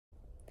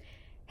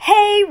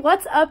Hey,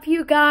 what's up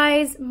you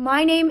guys?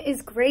 My name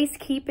is Grace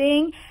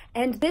Keeping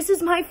and this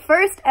is my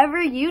first ever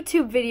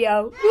YouTube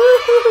video.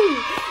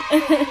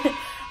 Woohoo!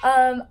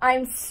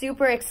 I'm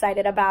super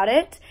excited about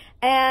it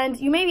and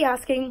you may be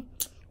asking,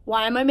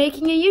 why am I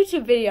making a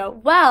YouTube video?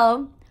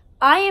 Well,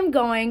 I am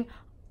going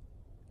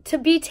to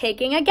be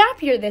taking a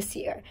gap year this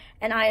year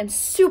and I am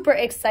super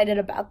excited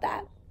about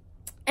that.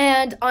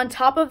 And on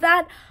top of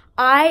that,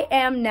 I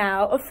am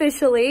now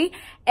officially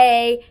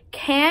a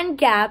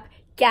CanGap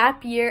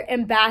Gap Year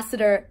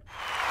Ambassador.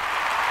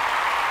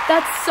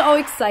 That's so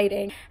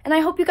exciting. And I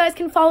hope you guys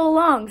can follow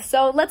along.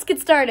 So let's get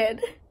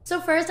started. So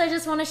first, I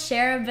just want to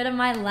share a bit of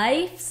my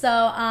life. So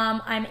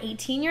I'm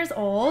 18 years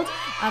old,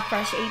 a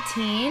fresh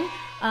 18.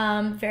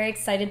 Very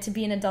excited to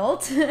be an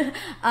adult.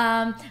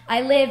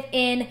 I live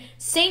in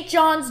St.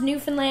 John's,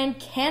 Newfoundland,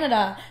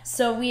 Canada.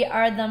 So we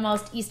are the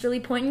most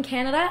easterly point in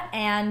Canada,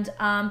 and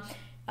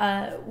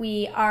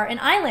we are an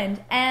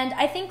island. And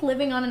I think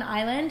living on an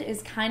island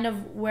is kind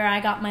of where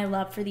I got my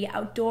love for the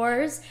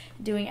outdoors,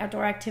 doing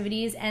outdoor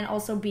activities, and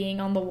also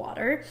being on the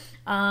water.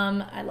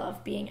 I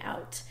love being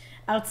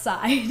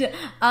outside.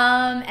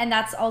 And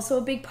that's also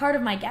a big part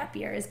of my gap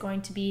year, is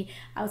going to be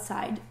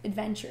outside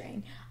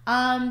adventuring.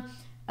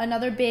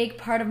 Another big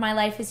part of my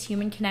life is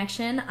human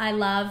connection. I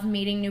love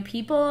meeting new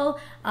people.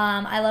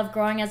 I love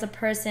growing as a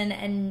person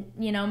and,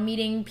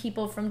 meeting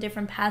people from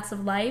different paths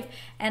of life.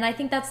 And I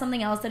think that's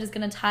something else that is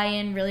going to tie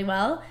in really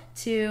well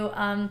to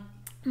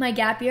my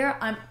gap year.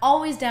 I'm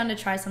always down to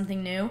try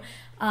something new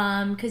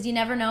because you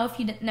never know if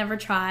you never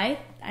try.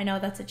 I know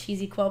that's a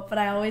cheesy quote, but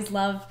I always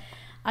love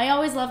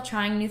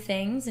trying new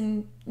things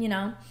and,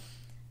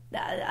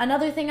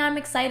 another thing I'm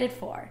excited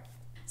for.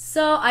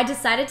 So I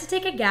decided to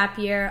take a gap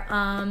year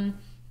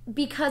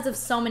because of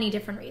so many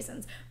different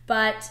reasons.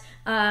 But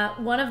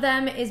one of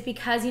them is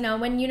because,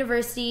 when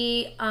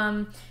university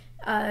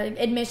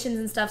admissions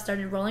and stuff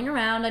started rolling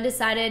around, I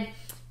decided,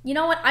 you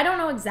know what, I don't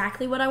know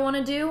exactly what I want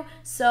to do,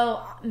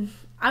 so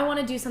I want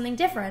to do something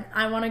different.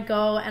 I want to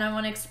go and I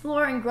want to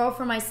explore and grow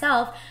for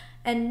myself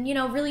and,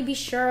 really be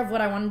sure of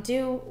what I want to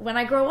do when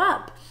I grow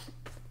up.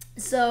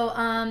 So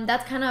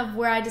that's kind of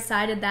where I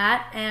decided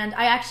that, and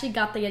I actually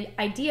got the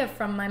idea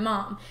from my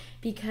mom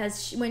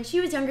because when she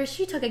was younger,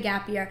 she took a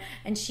gap year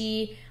and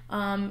she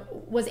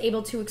was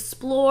able to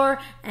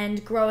explore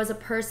and grow as a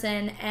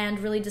person and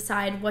really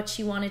decide what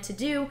she wanted to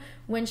do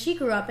when she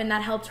grew up, and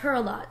that helped her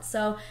a lot.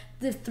 So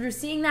through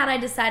seeing that, I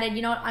decided,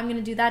 you know what, I'm going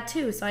to do that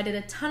too. So I did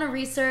a ton of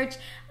research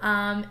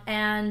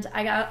and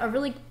I got a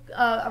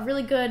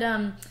really good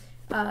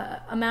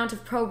amount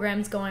of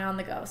programs going on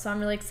the go. So I'm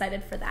really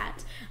excited for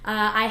that.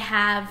 I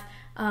have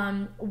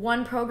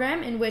one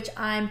program in which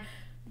I'm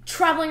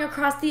traveling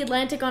across the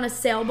Atlantic on a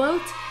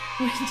sailboat,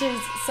 which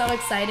is so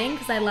exciting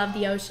because I love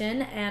the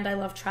ocean and I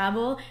love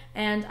travel,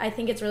 and I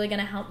think it's really going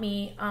to help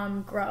me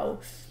grow,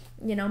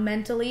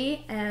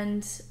 mentally,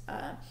 and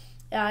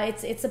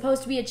it's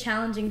supposed to be a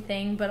challenging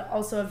thing, but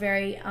also a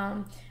very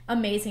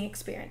amazing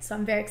experience. So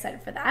I'm very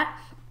excited for that.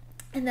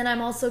 And then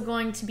I'm also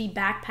going to be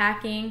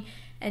backpacking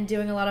and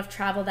doing a lot of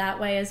travel that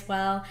way as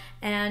well,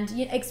 and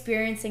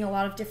experiencing a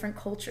lot of different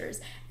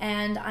cultures.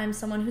 And I'm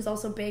someone who's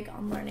also big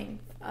on learning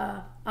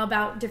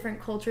about different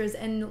cultures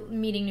and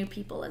meeting new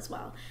people as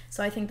well.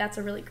 So I think that's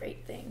a really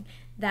great thing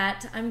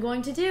that I'm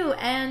going to do,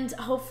 and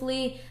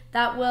hopefully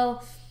that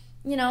will,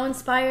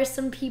 inspire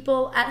some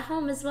people at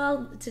home as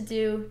well to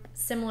do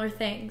similar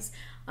things.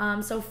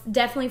 So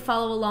definitely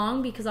follow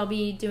along because I'll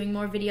be doing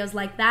more videos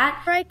like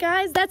that. All right,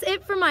 guys, that's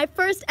it for my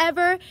first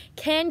ever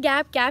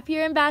CanGap Gap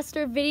Year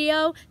Ambassador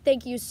video.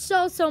 Thank you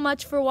so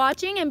much for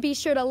watching, and be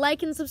sure to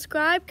like and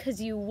subscribe because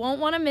you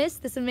won't want to miss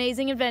this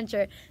amazing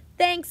adventure.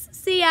 Thanks.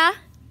 See ya.